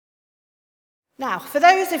Now, for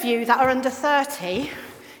those of you that are under 30,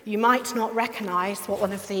 you might not recognise what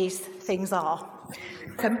one of these things are.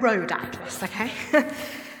 It's a road atlas, okay?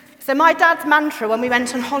 So my dad's mantra when we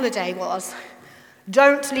went on holiday was,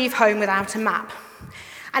 don't leave home without a map.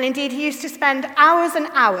 And indeed, he used to spend hours and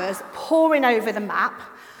hours poring over the map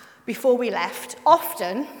before we left.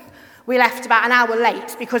 Often, we left about an hour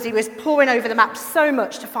late because he was poring over the map so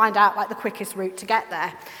much to find out the quickest route to get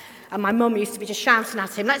there. And my mum used to be just shouting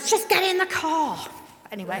at him, let's just get in the car.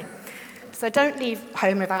 Anyway, so don't leave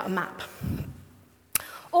home without a map.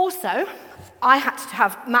 Also, I had to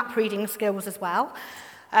have map reading skills as well.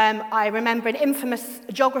 I remember an infamous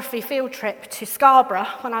geography field trip to Scarborough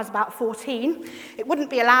when I was about 14. It wouldn't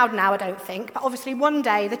be allowed now, I don't think, but obviously one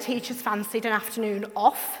day the teachers fancied an afternoon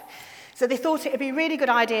off. So they thought it would be a really good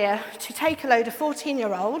idea to take a load of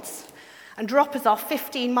 14-year-olds and drop us off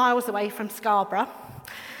 15 miles away from Scarborough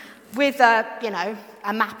with a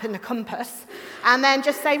map and a compass, and then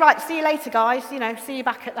just say, right, see you later, guys, see you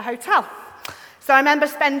back at the hotel. So I remember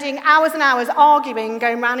spending hours and hours arguing,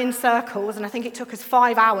 going round in circles, and I think it took us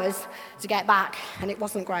 5 hours to get back, and it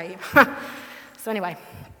wasn't great. So anyway,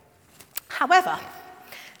 however,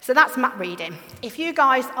 so that's map reading. If you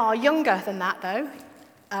guys are younger than that, though,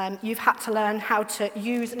 you've had to learn how to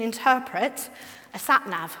use and interpret a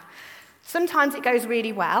sat-nav. Sometimes it goes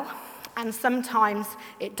really well, and sometimes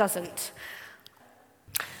it doesn't.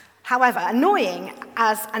 However, annoying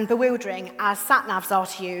and bewildering as sat-navs are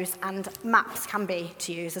to use and maps can be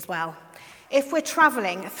to use as well, if we're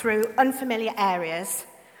travelling through unfamiliar areas,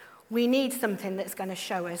 we need something that's going to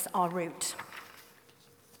show us our route.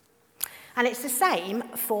 And it's the same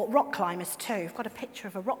for rock climbers too. I've got a picture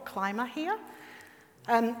of a rock climber here.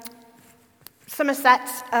 Somerset,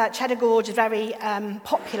 Cheddar Gorge is very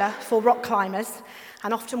popular for rock climbers,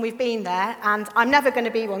 and often we've been there, and I'm never going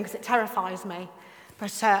to be one because it terrifies me.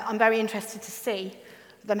 But I'm very interested to see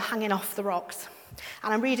them hanging off the rocks.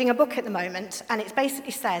 And I'm reading a book at the moment, and it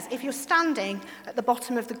basically says, if you're standing at the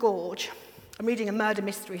bottom of the gorge, I'm reading a murder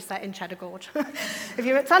mystery set in Cheddar Gorge. If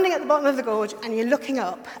you're standing at the bottom of the gorge and you're looking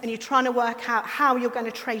up and you're trying to work out how you're going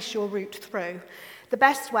to trace your route through, the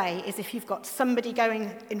best way is if you've got somebody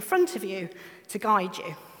going in front of you to guide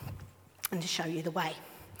you and to show you the way.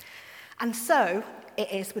 And so it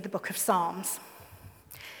is with the book of Psalms.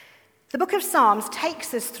 The book of Psalms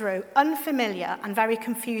takes us through unfamiliar and very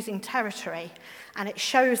confusing territory, and it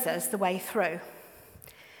shows us the way through.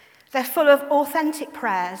 They're full of authentic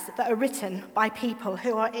prayers that are written by people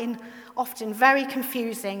who are in often very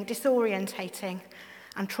confusing, disorientating,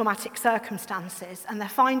 and traumatic circumstances, and they're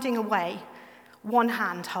finding a way, one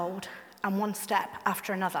handhold and one step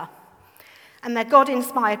after another. And they're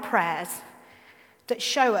God-inspired prayers that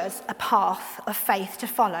show us a path of faith to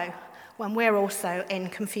follow when we're also in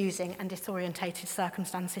confusing and disorientated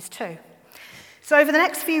circumstances too. So over the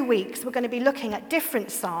next few weeks, we're going to be looking at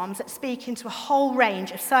different psalms that speak into a whole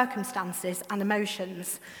range of circumstances and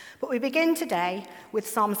emotions. But we begin today with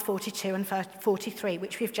Psalms 42 and 43,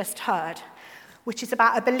 which we've just heard, which is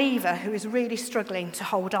about a believer who is really struggling to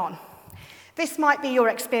hold on. This might be your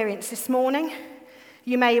experience this morning.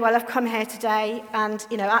 You may well have come here today and,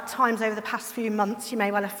 at times over the past few months, you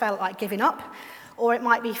may well have felt like giving up. Or it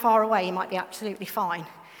might be far away, you might be absolutely fine.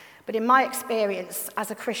 But in my experience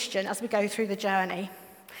as a Christian, as we go through the journey,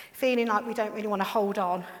 feeling like we don't really want to hold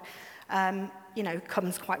on,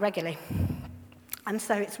 comes quite regularly. And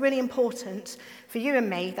so it's really important for you and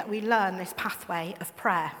me that we learn this pathway of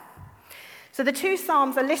prayer. So the two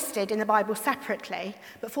Psalms are listed in the Bible separately,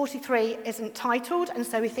 but 43 isn't titled, and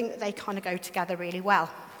so we think that they kind of go together really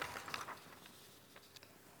well.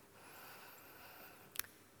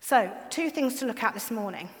 So, two things to look at this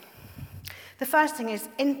morning. The first thing is,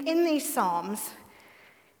 in these Psalms,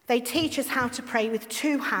 they teach us how to pray with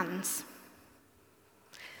two hands.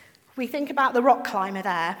 We think about the rock climber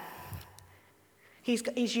there.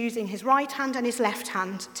 He's using his right hand and his left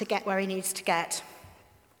hand to get where he needs to get.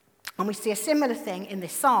 And we see a similar thing in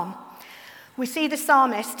this psalm. We see the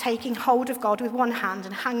psalmist taking hold of God with one hand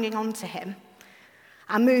and hanging on to him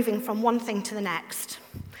and moving from one thing to the next.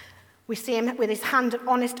 We see him with his hand of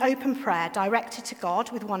honest, open prayer directed to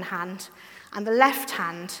God with one hand, and the left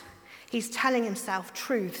hand, he's telling himself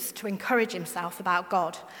truths to encourage himself about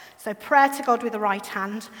God. So prayer to God with the right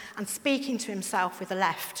hand and speaking to himself with the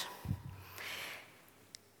left.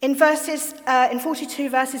 In 42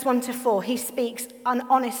 verses 1 to 4, he speaks an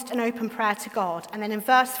honest and open prayer to God. And then in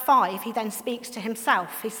verse 5, he then speaks to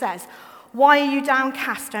himself. He says, "Why are you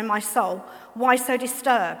downcast, O my soul? Why so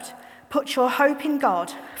disturbed? Put your hope in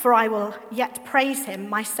God, for I will yet praise him,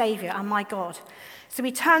 my Saviour and my God." So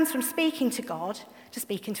he turns from speaking to God to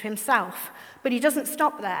speaking to himself. But he doesn't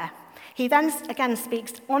stop there. He then again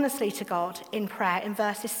speaks honestly to God in prayer in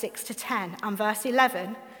verses 6 to 10. And verse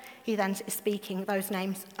 11, he then is speaking those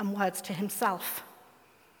names and words to himself.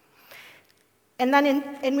 And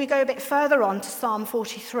then we go a bit further on to Psalm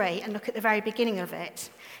 43 and look at the very beginning of it.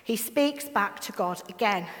 He speaks back to God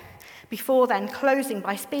again, before then closing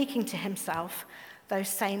by speaking to himself those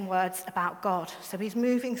same words about God. So he's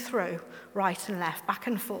moving through right and left, back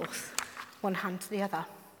and forth, one hand to the other.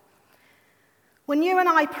 When you and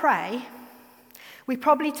I pray, we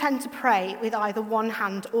probably tend to pray with either one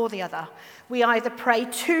hand or the other. We either pray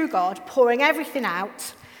to God, pouring everything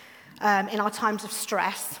out in our times of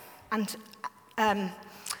stress and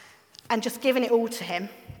just giving it all to him,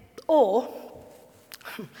 or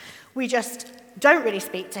we just don't really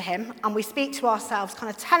speak to him, and we speak to ourselves, kind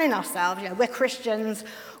of telling ourselves, we're Christians,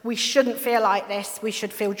 we shouldn't feel like this, we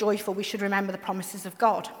should feel joyful, we should remember the promises of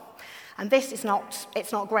God. And this is not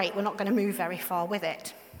great, we're not going to move very far with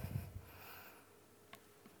it.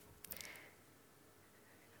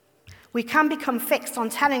 We can become fixed on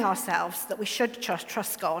telling ourselves that we should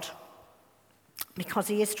trust God because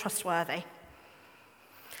he is trustworthy.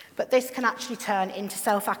 But this can actually turn into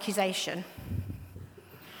self-accusation.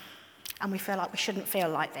 And we feel like we shouldn't feel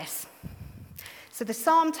like this. So the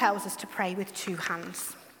psalm tells us to pray with two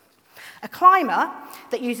hands. A climber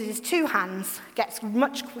that uses his two hands gets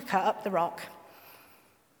much quicker up the rock,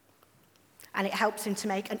 and it helps him to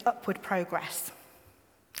make an upward progress.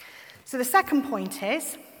 So the second point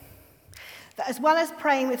is that as well as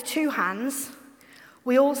praying with two hands,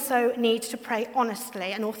 we also need to pray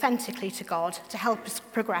honestly and authentically to God to help us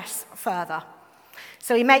progress further.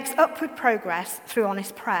 So he makes upward progress through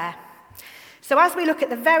honest prayer. So as we look at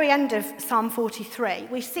the very end of Psalm 43,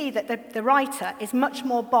 we see that the writer is much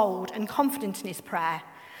more bold and confident in his prayer.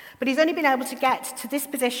 But he's only been able to get to this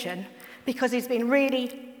position because he's been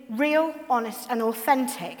really real, honest, and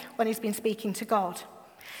authentic when he's been speaking to God.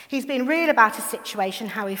 He's been real about his situation,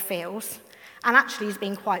 how he feels, and actually he's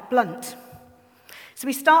been quite blunt. So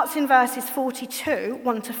he starts in verses 42,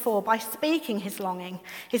 1 to 4, by speaking his longing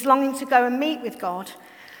to go and meet with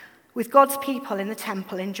God's people in the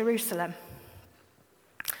temple in Jerusalem.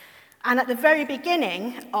 And at the very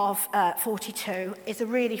beginning of 42 is a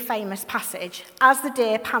really famous passage. As the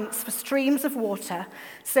deer pants for streams of water,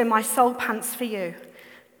 so my soul pants for you,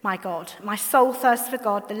 my God. My soul thirsts for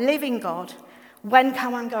God, the living God. When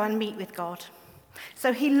can one go and meet with God?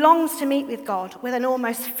 So he longs to meet with God with an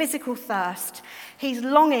almost physical thirst. He's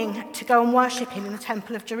longing to go and worship him in the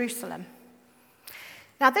temple of Jerusalem.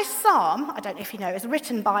 Now this psalm, I don't know if you know, is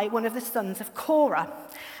written by one of the sons of Korah.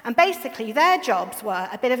 And basically their jobs were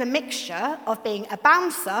a bit of a mixture of being a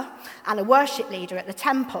bouncer and a worship leader at the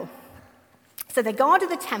temple. So they guarded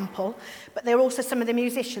the temple, but they were also some of the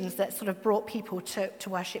musicians that sort of brought people to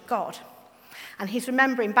worship God. And he's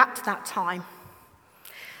remembering back to that time.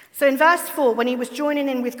 So in verse 4, when he was joining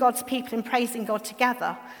in with God's people in praising God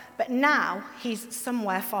together, but now he's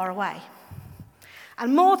somewhere far away.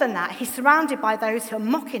 And more than that, he's surrounded by those who are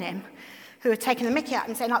mocking him, who are taking the mickey out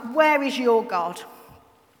and saying, like, where is your God?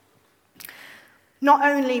 Not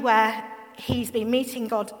only where he's been meeting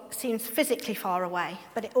God seems physically far away,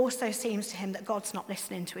 but it also seems to him that God's not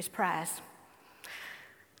listening to his prayers.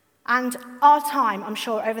 And our time, I'm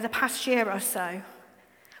sure, over the past year or so,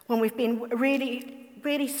 when we've been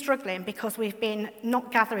really struggling because we've been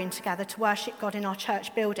not gathering together to worship God in our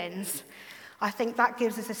church buildings, I think that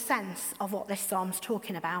gives us a sense of what this psalm's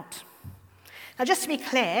talking about. Now, just to be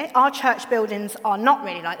clear, our church buildings are not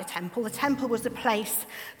really like the temple. The temple was the place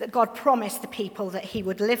that God promised the people that he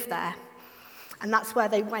would live there. And that's where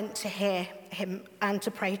they went to hear him and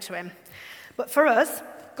to pray to him. But for us,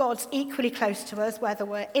 God's equally close to us, whether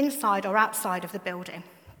we're inside or outside of the building.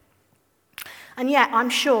 And yet, I'm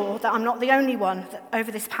sure that I'm not the only one that, over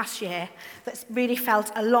this past year that's really felt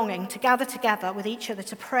a longing to gather together with each other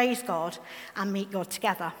to praise God and meet God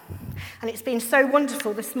together. And it's been so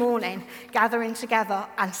wonderful this morning, gathering together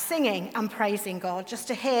and singing and praising God, just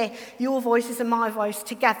to hear your voices and my voice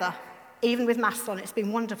together, even with masks on. It's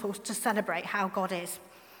been wonderful to celebrate how God is.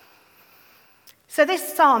 So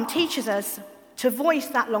this psalm teaches us to voice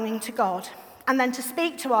that longing to God, and then to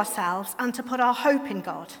speak to ourselves and to put our hope in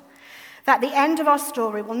God. That the end of our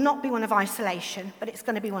story will not be one of isolation, but it's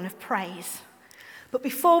going to be one of praise. But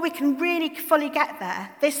before we can really fully get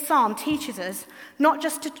there, this psalm teaches us not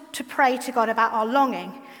just to pray to God about our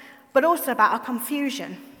longing, but also about our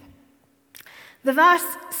confusion. The verse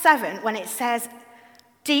 7, when it says,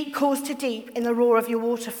 Deep calls to deep in the roar of your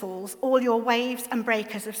waterfalls. All your waves and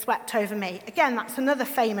breakers have swept over me. Again, that's another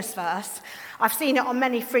famous verse. I've seen it on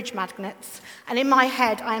many fridge magnets. And in my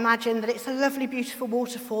head, I imagine that it's a lovely, beautiful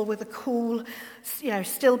waterfall with a cool,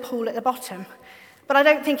 still pool at the bottom. But I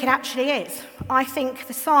don't think it actually is. I think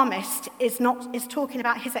the psalmist is talking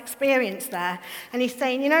about his experience there. And he's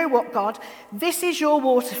saying, you know what, God? This is your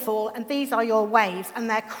waterfall and these are your waves and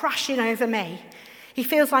they're crashing over me. He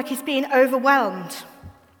feels like he's being overwhelmed.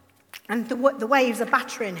 And the waves are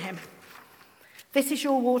battering him. This is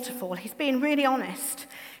your waterfall. He's being really honest.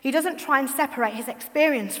 He doesn't try and separate his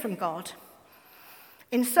experience from God.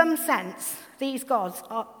 In some sense, these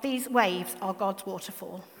waves are God's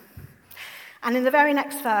waterfall. And in the very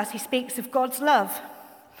next verse, he speaks of God's love,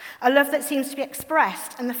 a love that seems to be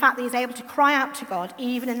expressed, and the fact that he's able to cry out to God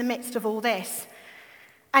even in the midst of all this.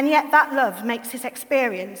 And yet that love makes his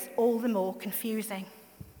experience all the more confusing.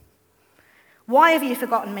 Why have you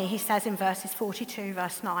forgotten me, he says in verses 42,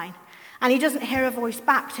 verse 9. And he doesn't hear a voice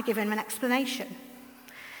back to give him an explanation.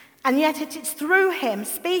 And yet it's through him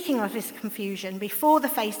speaking of his confusion before the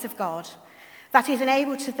face of God that he's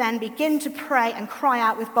able to then begin to pray and cry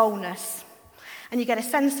out with boldness. And you get a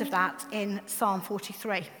sense of that in Psalm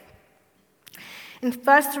 43. In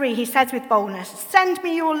verse 3, he says with boldness, "Send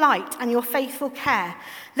me your light and your faithful care.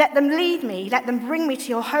 Let them lead me, let them bring me to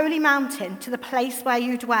your holy mountain, to the place where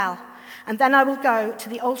you dwell. And then I will go to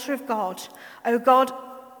the altar of God. O God,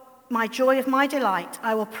 my joy of my delight,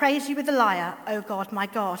 I will praise you with the lyre, O God, my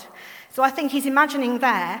God." So I think he's imagining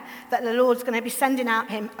there that the Lord's going to be sending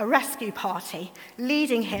out him a rescue party,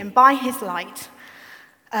 leading him by his light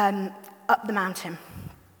up the mountain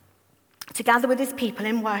to gather with his people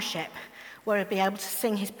in worship, where he'll be able to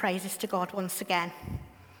sing his praises to God once again.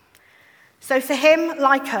 So for him,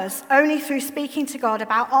 like us, only through speaking to God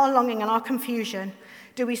about our longing and our confusion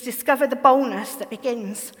do we discover the boldness that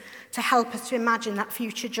begins to help us to imagine that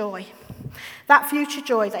future joy. That future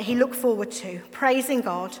joy that he looked forward to, praising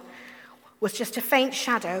God, was just a faint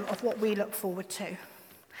shadow of what we look forward to.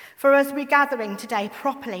 For us, regathering today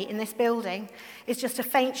properly in this building is just a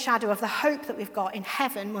faint shadow of the hope that we've got in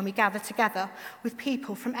heaven when we gather together with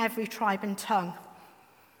people from every tribe and tongue.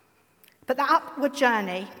 But that upward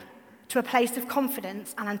journey to a place of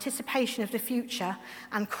confidence and anticipation of the future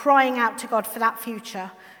and crying out to God for that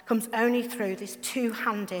future comes only through this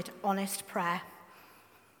two-handed, honest prayer.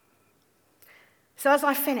 So as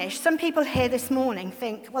I finish, some people here this morning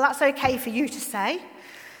think, well, that's okay for you to say,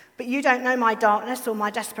 but you don't know my darkness or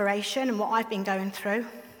my desperation and what I've been going through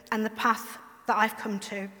and the path that I've come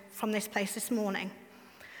to from this place this morning.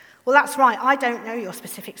 Well, that's right, I don't know your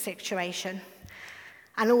specific situation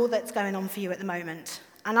and all that's going on for you at the moment.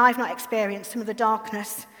 And I've not experienced some of the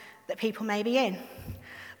darkness that people may be in.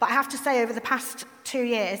 But I have to say, over the past 2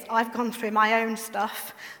 years, I've gone through my own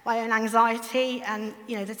stuff, my own anxiety, and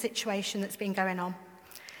the situation that's been going on.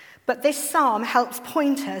 But this psalm helps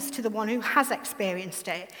point us to the one who has experienced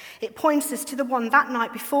it. It points us to the one that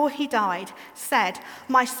night before he died said,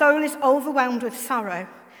 "My soul is overwhelmed with sorrow."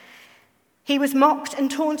 He was mocked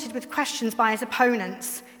and taunted with questions by his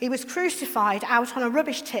opponents. He was crucified out on a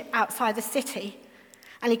rubbish tip outside the city.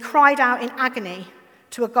 And he cried out in agony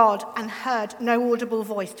to a God and heard no audible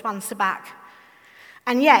voice to answer back.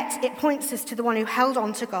 And yet, it points us to the one who held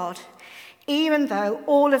on to God, even through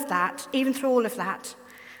all of that.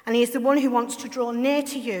 And he is the one who wants to draw near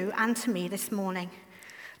to you and to me this morning.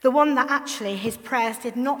 The one that actually his prayers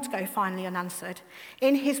did not go finally unanswered.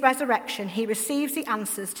 In his resurrection, he receives the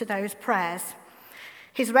answers to those prayers.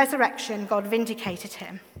 His resurrection, God vindicated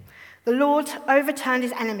him. The Lord overturned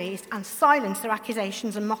his enemies and silenced their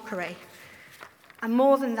accusations and mockery. And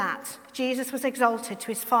more than that, Jesus was exalted to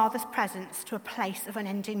his Father's presence, to a place of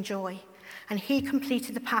unending joy. And he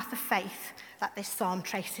completed the path of faith that this psalm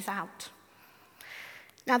traces out.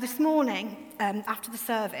 Now this morning, after the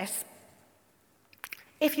service,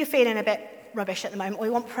 if you're feeling a bit rubbish at the moment or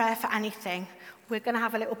you want prayer for anything, we're going to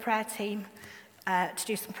have a little prayer team to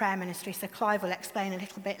do some prayer ministry. So Clive will explain a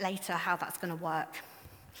little bit later how that's going to work.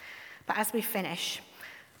 But as we finish,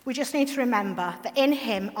 we just need to remember that in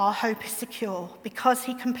him our hope is secure because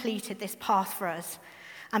he completed this path for us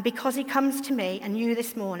and because he comes to me and you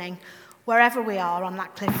this morning wherever we are on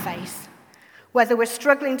that cliff face, whether we're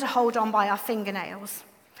struggling to hold on by our fingernails.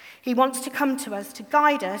 He wants to come to us to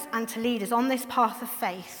guide us and to lead us on this path of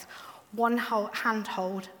faith, one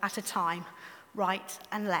handhold at a time, right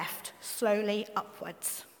and left, slowly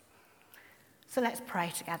upwards. So let's pray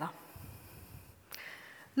together.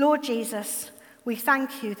 Lord Jesus, we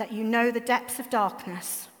thank you that you know the depths of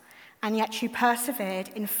darkness, and yet you persevered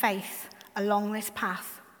in faith along this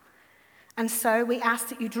path. And so we ask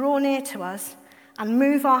that you draw near to us and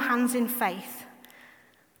move our hands in faith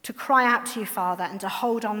to cry out to you, Father, and to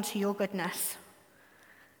hold on to your goodness.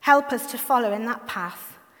 Help us to follow in that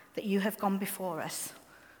path that you have gone before us.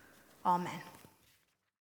 Amen.